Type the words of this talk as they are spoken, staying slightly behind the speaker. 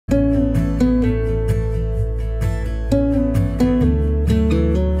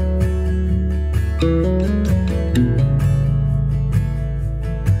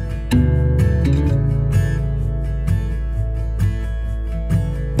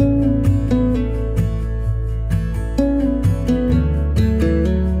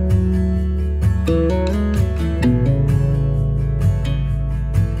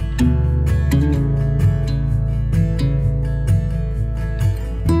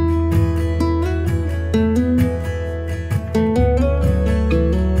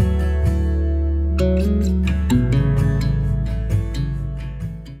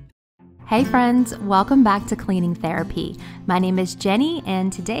Hey friends, welcome back to Cleaning Therapy. My name is Jenny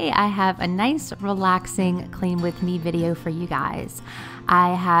and today I have a nice relaxing clean with me video for you guys.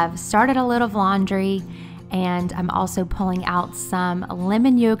 I have started a load of laundry and I'm also pulling out some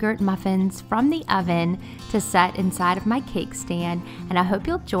lemon yogurt muffins from the oven to set inside of my cake stand, and I hope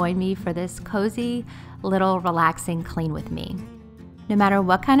you'll join me for this cozy little relaxing clean with me. No matter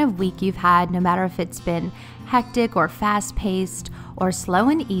what kind of week you've had, no matter if it's been hectic or fast-paced or slow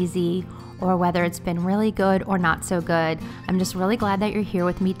and easy, or whether it's been really good or not so good, I'm just really glad that you're here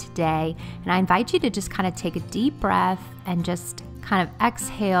with me today. And I invite you to just kind of take a deep breath and just kind of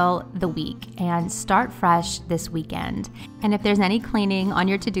exhale the week and start fresh this weekend. And if there's any cleaning on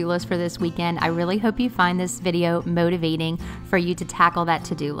your to-do list for this weekend, I really hope you find this video motivating for you to tackle that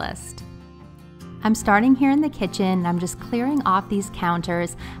to-do list. I'm starting here in the kitchen and I'm just clearing off these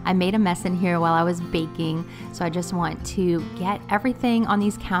counters. I made a mess in here while I was baking, so I just want to get everything on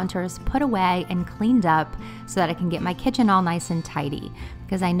these counters put away and cleaned up so that I can get my kitchen all nice and tidy.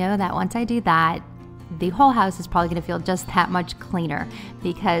 Because I know that once I do that, the whole house is probably gonna feel just that much cleaner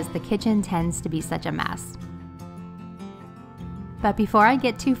because the kitchen tends to be such a mess. But before I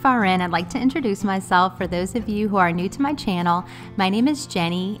get too far in, I'd like to introduce myself for those of you who are new to my channel. My name is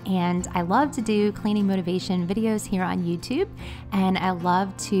Jenny and I love to do cleaning motivation videos here on YouTube, and I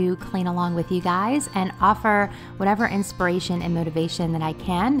love to clean along with you guys and offer whatever inspiration and motivation that I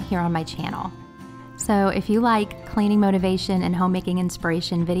can here on my channel. So if you like cleaning motivation and homemaking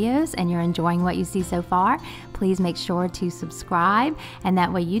inspiration videos and you're enjoying what you see so far, please make sure to subscribe, and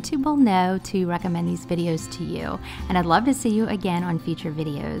that way YouTube will know to recommend these videos to you. And I'd love to see you again on future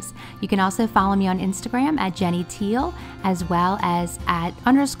videos. You can also follow me on Instagram at Jenny Teel, as well as at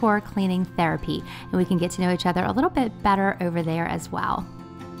 _cleaning therapy, and we can get to know each other a little bit better over there as well.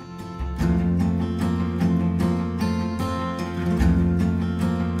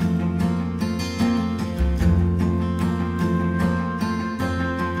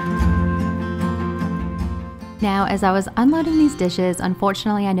 Now, as I was unloading these dishes,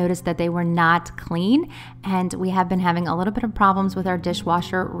 unfortunately, I noticed that they were not clean, and we have been having a little bit of problems with our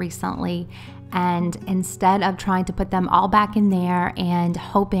dishwasher recently. And instead of trying to put them all back in there and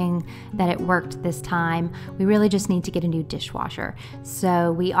hoping that it worked this time, we really just need to get a new dishwasher.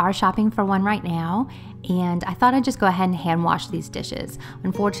 So we are shopping for one right now, and I thought I'd just go ahead and hand wash these dishes.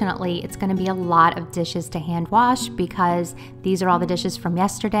 Unfortunately, it's gonna be a lot of dishes to hand wash because these are all the dishes from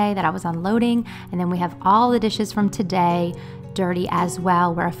yesterday that I was unloading, and then we have all the dishes from today dirty as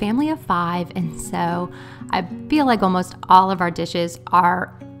well. We're a family of 5, and so I feel like almost all of our dishes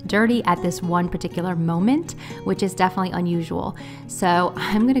are dirty at this one particular moment, which is definitely unusual. So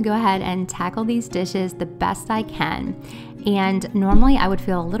I'm gonna go ahead and tackle these dishes the best I can. And normally I would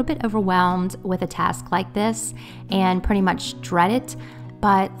feel a little bit overwhelmed with a task like this and pretty much dread it.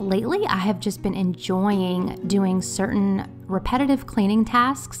 But lately I have just been enjoying doing certain repetitive cleaning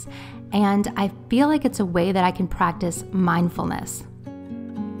tasks, and I feel like it's a way that I can practice mindfulness.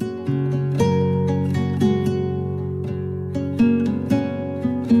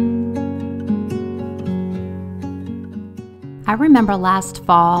 I remember last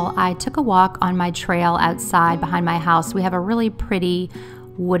fall, I took a walk on my trail outside behind my house. We have a really pretty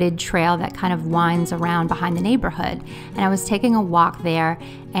wooded trail that kind of winds around behind the neighborhood. And I was taking a walk there,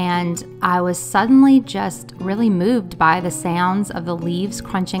 and I was suddenly just really moved by the sounds of the leaves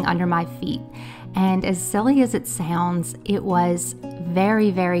crunching under my feet. And as silly as it sounds, it was very,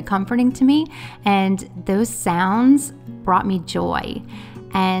 very comforting to me. And those sounds brought me joy.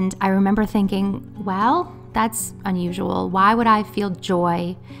 And I remember thinking, well, that's unusual. Why would I feel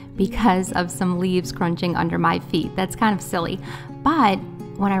joy because of some leaves crunching under my feet? That's kind of silly. But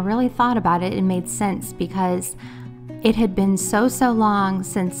when I really thought about it, it made sense because it had been so long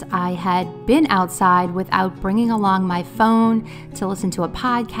since I had been outside without bringing along my phone to listen to a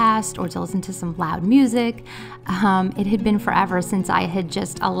podcast or to listen to some loud music. It had been forever since I had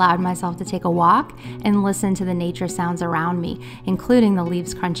just allowed myself to take a walk and listen to the nature sounds around me, including the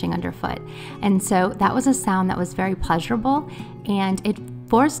leaves crunching underfoot. And so that was a sound that was very pleasurable, and it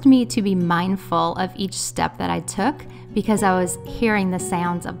forced me to be mindful of each step that I took because I was hearing the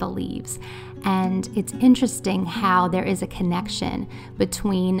sounds of the leaves. And it's interesting how there is a connection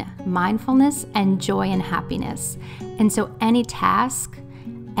between mindfulness and joy and happiness. And so any task,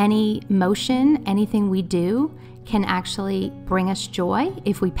 any motion, anything we do can actually bring us joy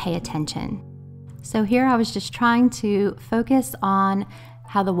if we pay attention. So here I was just trying to focus on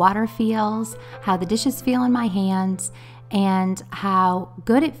how the water feels, how the dishes feel in my hands, and how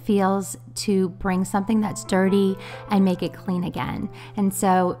good it feels to bring something that's dirty and make it clean again. And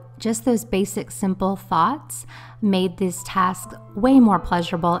so just those basic, simple thoughts made this task way more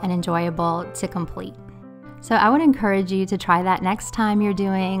pleasurable and enjoyable to complete. So I would encourage you to try that next time you're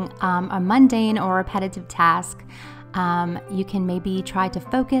doing a mundane or repetitive task. You can maybe try to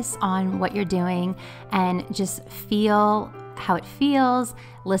focus on what you're doing and just feel how it feels,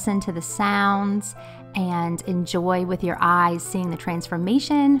 listen to the sounds, and enjoy with your eyes seeing the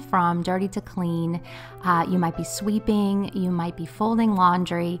transformation from dirty to clean. You might be sweeping, you might be folding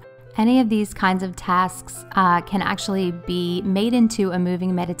laundry. Any of these kinds of tasks can actually be made into a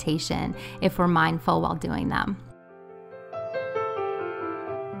moving meditation if we're mindful while doing them.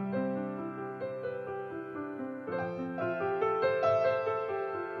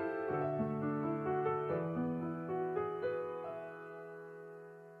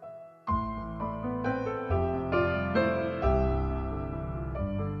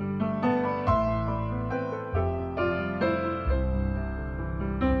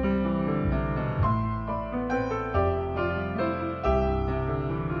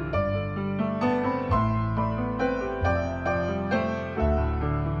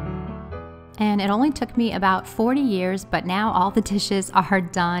 And it only took me about 40 years, but now all the dishes are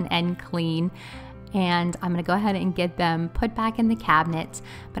done and clean. And I'm gonna go ahead and get them put back in the cabinet.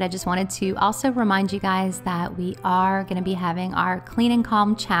 But I just wanted to also remind you guys that we are gonna be having our Clean and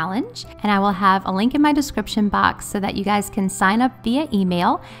Calm Challenge. And I will have a link in my description box so that you guys can sign up via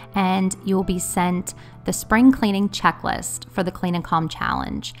email and you will be sent the spring cleaning checklist for the Clean and Calm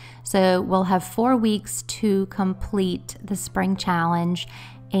Challenge. So we'll have 4 weeks to complete the spring challenge,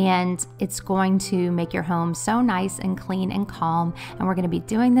 and it's going to make your home so nice and clean and calm. And we're going to be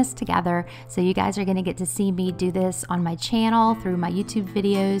doing this together. So you guys are going to get to see me do this on my channel through my YouTube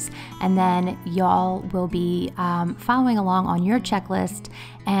videos. And then y'all will be following along on your checklist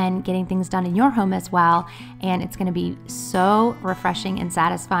and getting things done in your home as well. And it's going to be so refreshing and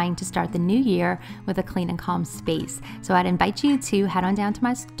satisfying to start the new year with a clean and calm space. So I'd invite you to head on down to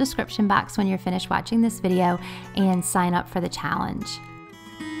my description box when you're finished watching this video and sign up for the challenge.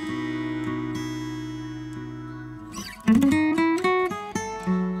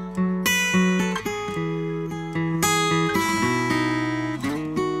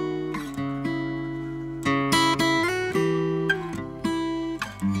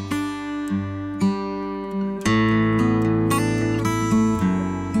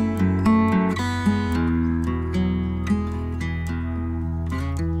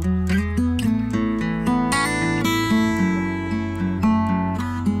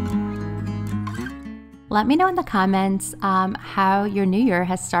 Let me know in the comments how your new year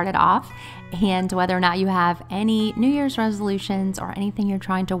has started off and whether or not you have any New Year's resolutions or anything you're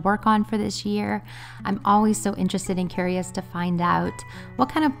trying to work on for this year. I'm always so interested and curious to find out what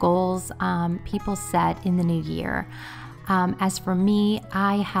kind of goals people set in the new year. As for me,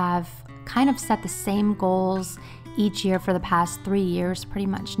 I have kind of set the same goals each year for the past 3 years pretty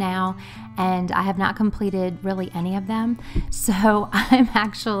much now, and I have not completed really any of them. So I'm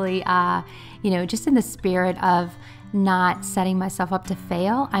actually, just in the spirit of not setting myself up to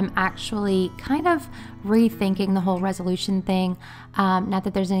fail, I'm actually kind of rethinking the whole resolution thing. Not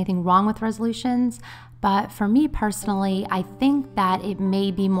that there's anything wrong with resolutions, but for me personally, I think that it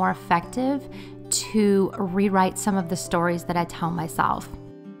may be more effective to rewrite some of the stories that I tell myself.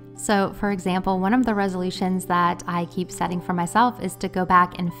 So, for example, one of the resolutions that I keep setting for myself is to go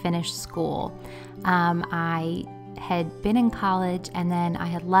back and finish school. I had been in college and then I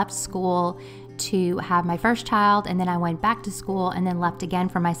had left school to have my first child, and then I went back to school and then left again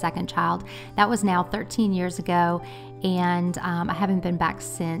for my second child. That was now 13 years ago, and I haven't been back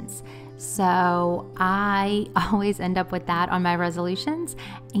since. So I always end up with that on my resolutions,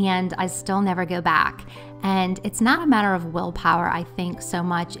 and I still never go back. And it's not a matter of willpower, I think, so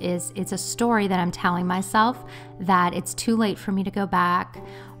much is it's a story that I'm telling myself that it's too late for me to go back,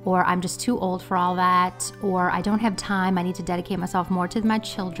 or I'm just too old for all that, or I don't have time, I need to dedicate myself more to my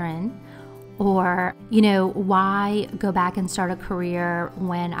children. Or, why go back and start a career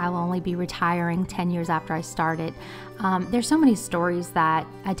when I'll only be retiring 10 years after I started? There's so many stories that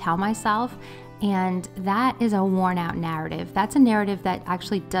I tell myself, and that is a worn out narrative. That's a narrative that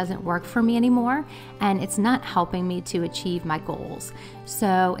actually doesn't work for me anymore, and it's not helping me to achieve my goals.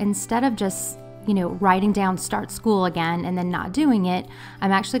 So instead of just writing down start school again and then not doing it,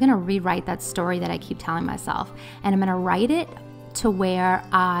 I'm actually going to rewrite that story that I keep telling myself. And I'm going to write it to where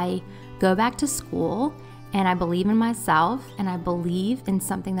I go back to school and I believe in myself and I believe in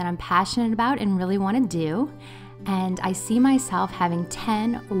something that I'm passionate about and really want to do. And I see myself having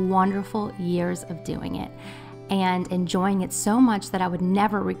 10 wonderful years of doing it. and enjoying it so much that I would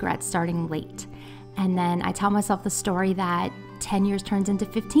never regret starting late. And then I tell myself the story that 10 years turns into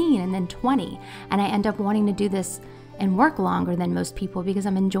 15 and then 20, and I end up wanting to do this and work longer than most people because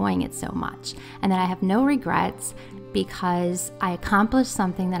I'm enjoying it so much. And then I have no regrets because I accomplished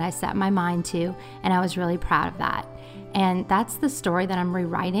something that I set my mind to, and I was really proud of that. And that's the story that I'm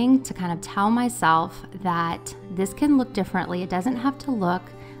rewriting to kind of tell myself that this can look differently. It doesn't have to look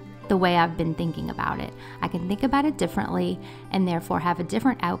the way I've been thinking about it. I can think about it differently and therefore have a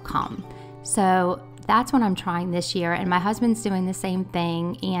different outcome. So that's what I'm trying this year, and my husband's doing the same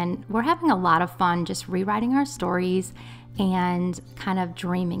thing, and we're having a lot of fun just rewriting our stories and kind of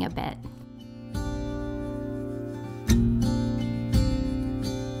dreaming a bit.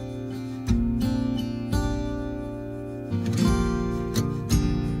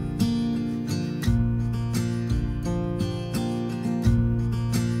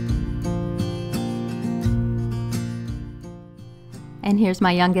 And here's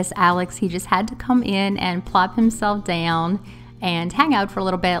my youngest, Alex. He just had to come in and plop himself down and hang out for a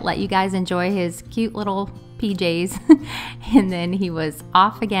little bit, let you guys enjoy his cute little PJs. And then he was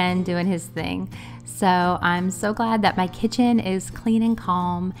off again doing his thing. So I'm so glad that my kitchen is clean and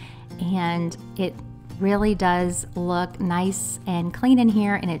calm, and it really does look nice and clean in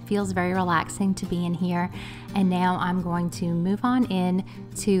here, and it feels very relaxing to be in here. And now I'm going to move on in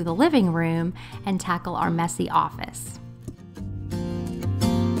to the living room and tackle our messy office.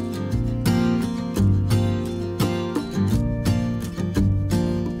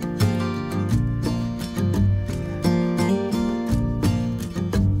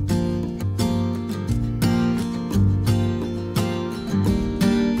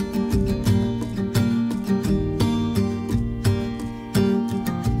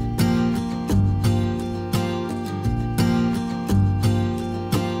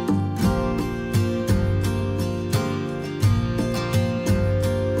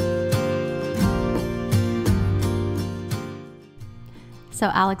 So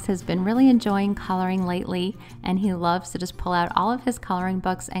Alex has been really enjoying coloring lately, and he loves to just pull out all of his coloring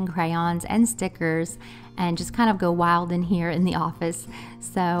books and crayons and stickers and just kind of go wild in here in the office.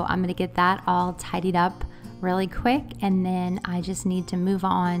 So I'm going to get that all tidied up really quick, and then I just need to move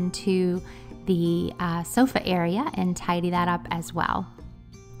on to the sofa area and tidy that up as well.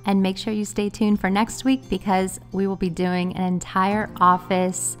 And make sure you stay tuned for next week, because we will be doing an entire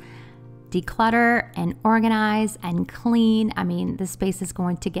office declutter and organize and clean. I mean, the space is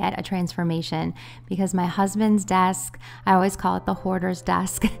going to get a transformation, because my husband's desk, I always call it the hoarder's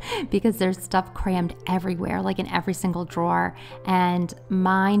desk because there's stuff crammed everywhere, like in every single drawer. And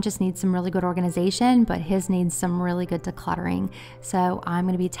mine just needs some really good organization, but his needs some really good decluttering. So I'm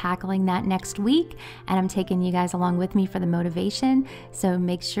going to be tackling that next week, and I'm taking you guys along with me for the motivation. So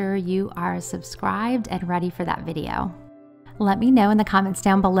make sure you are subscribed and ready for that video. Let me know in the comments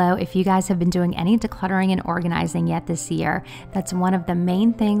down below if you guys have been doing any decluttering and organizing yet this year. That's one of the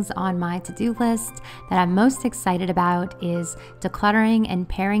main things on my to-do list that I'm most excited about, is decluttering and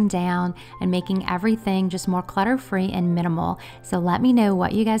paring down and making everything just more clutter-free and minimal. So let me know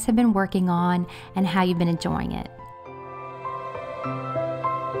what you guys have been working on and how you've been enjoying it.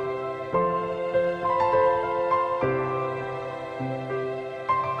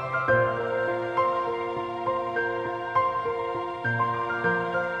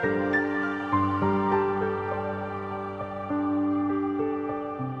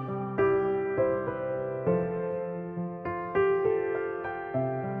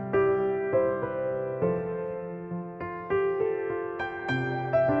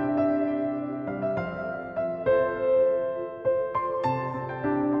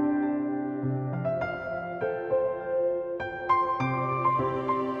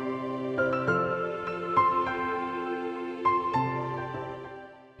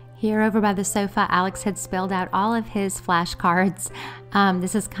 Here over by the sofa, Alex had spilled out all of his flashcards.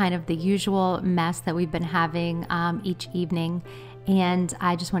 This is kind of the usual mess that we've been having each evening, and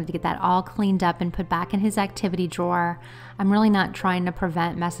I just wanted to get that all cleaned up and put back in his activity drawer. I'm really not trying to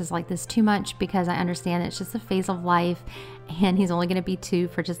prevent messes like this too much, because I understand it's just a phase of life, and he's only going to be 2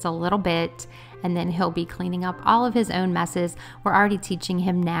 for just a little bit, and then he'll be cleaning up all of his own messes. We're already teaching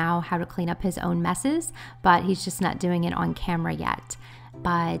him now how to clean up his own messes, but he's just not doing it on camera yet.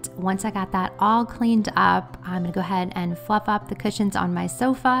 But once I got that all cleaned up, I'm gonna go ahead and fluff up the cushions on my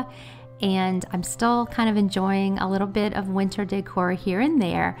sofa. And I'm still kind of enjoying a little bit of winter decor here and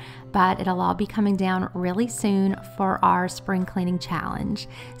there, but it'll all be coming down really soon for our spring cleaning challenge.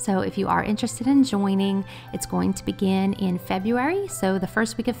 So if you are interested in joining, it's going to begin in February. So the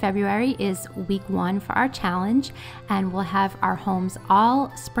first week of February is week 1 for our challenge, and we'll have our homes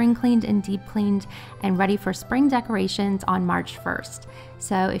all spring cleaned and deep cleaned and ready for spring decorations on March 1st.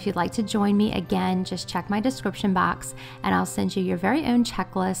 So if you'd like to join me, again, just check my description box and I'll send you your very own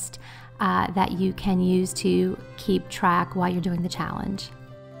checklist that you can use to keep track while you're doing the challenge.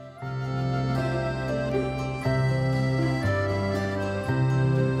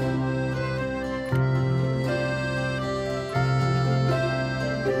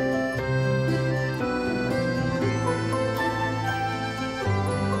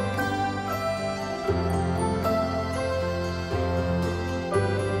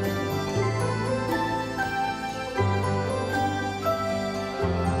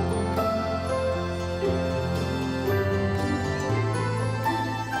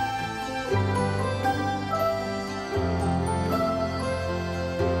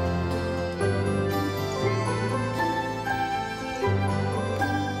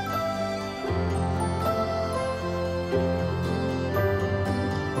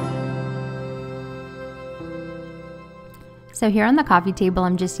 So here on the coffee table,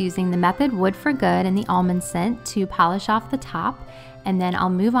 I'm just using the Method Wood for Good and the almond scent to polish off the top, and then I'll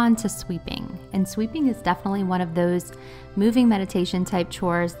move on to sweeping. And sweeping is definitely one of those moving meditation type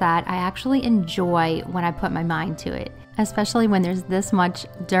chores that I actually enjoy when I put my mind to it, especially when there's this much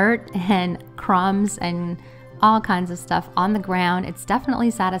dirt and crumbs and all kinds of stuff on the ground. It's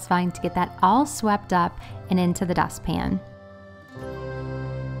definitely satisfying to get that all swept up and into the dustpan.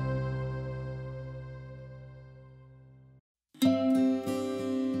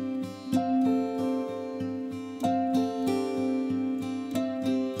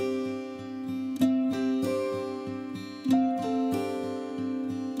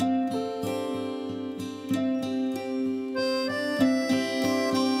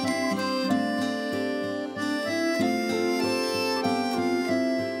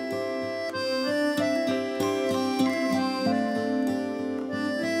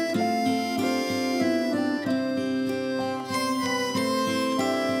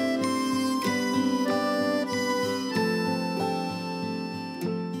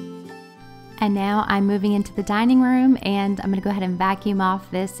 And now I'm moving into the dining room, and I'm gonna go ahead and vacuum off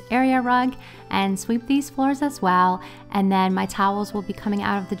this area rug and sweep these floors as well. And then my towels will be coming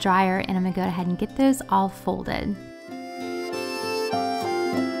out of the dryer, and I'm gonna go ahead and get those all folded.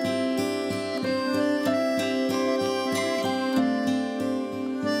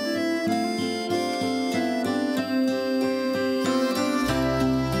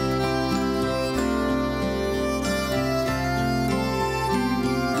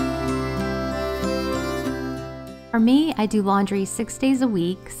 For me, I do laundry 6 days a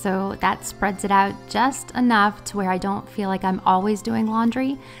week, so that spreads it out just enough to where I don't feel like I'm always doing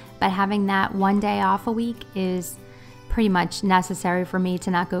laundry, but having that 1 day off a week is pretty much necessary for me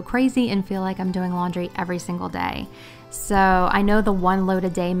to not go crazy and feel like I'm doing laundry every single day. So I know the 1 load a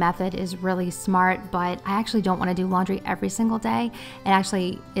day method is really smart, but I actually don't want to do laundry every single day. It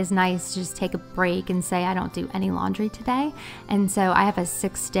actually is nice to just take a break and say I don't do any laundry today. And so I have a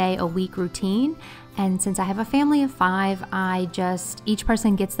 6 day a week routine. And since I have a family of 5, each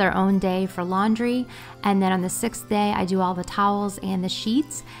person gets their own day for laundry. And then on the 6th day, I do all the towels and the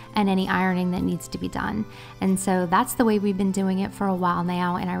sheets and any ironing that needs to be done. And so that's the way we've been doing it for a while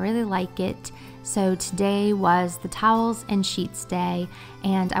now, and I really like it. So today was the towels and sheets day,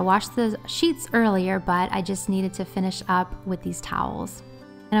 and I washed the sheets earlier, but I just needed to finish up with these towels.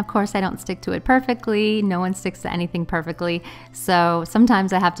 And of course, I don't stick to it perfectly. No one sticks to anything perfectly. So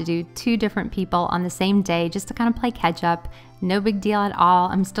sometimes I have to do 2 different people on the same day just to kind of play catch up. No big deal at all.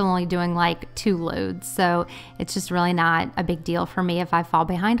 I'm still only doing like 2 loads. So it's just really not a big deal for me if I fall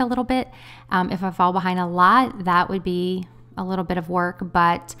behind a little bit. If I fall behind a lot, that would be a little bit of work,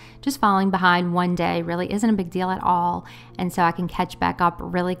 but just falling behind 1 day really isn't a big deal at all, and so I can catch back up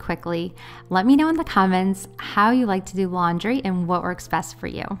really quickly. Let me know in the comments how you like to do laundry and what works best for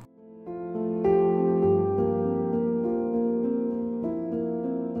you.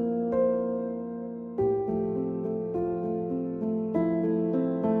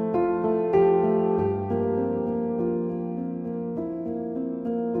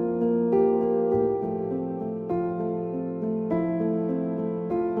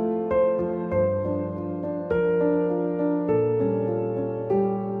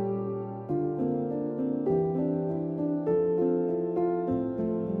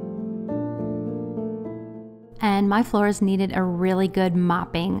 and my floors needed a really good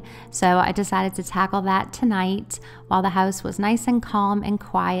mopping. So I decided to tackle that tonight while the house was nice and calm and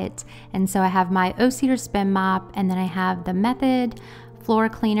quiet. And so I have my O-Cedar Spin Mop, and then I have the Method floor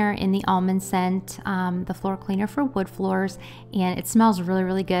cleaner in the almond scent, the floor cleaner for wood floors, and it smells really,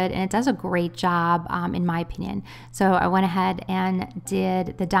 really good, and it does a great job in my opinion. So I went ahead and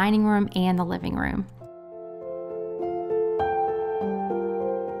did the dining room and the living room.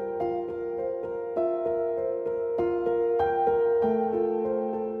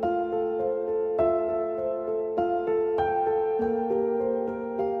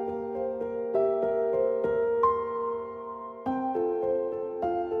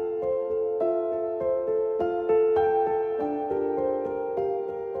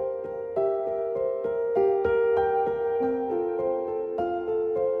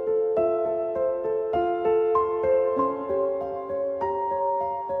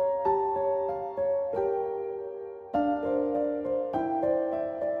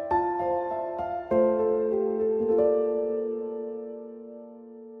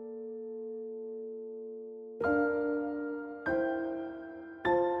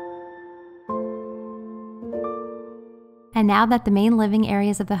 And now that the main living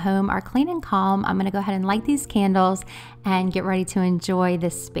areas of the home are clean and calm, I'm going to go ahead and light these candles and get ready to enjoy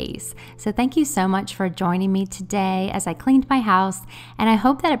this space. So thank you so much for joining me today as I cleaned my house, and I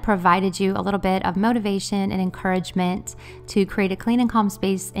hope that it provided you a little bit of motivation and encouragement to create a clean and calm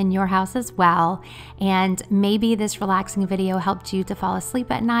space in your house as well. And maybe this relaxing video helped you to fall asleep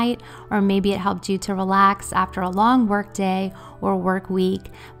at night, or maybe it helped you to relax after a long work day or work week,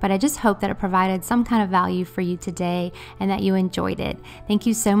 but I just hope that it provided some kind of value for you today and that you enjoyed it. Thank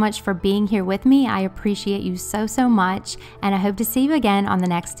you so much for being here with me. I appreciate you so much, and I hope to see you again on the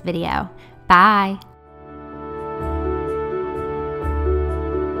next video. Bye.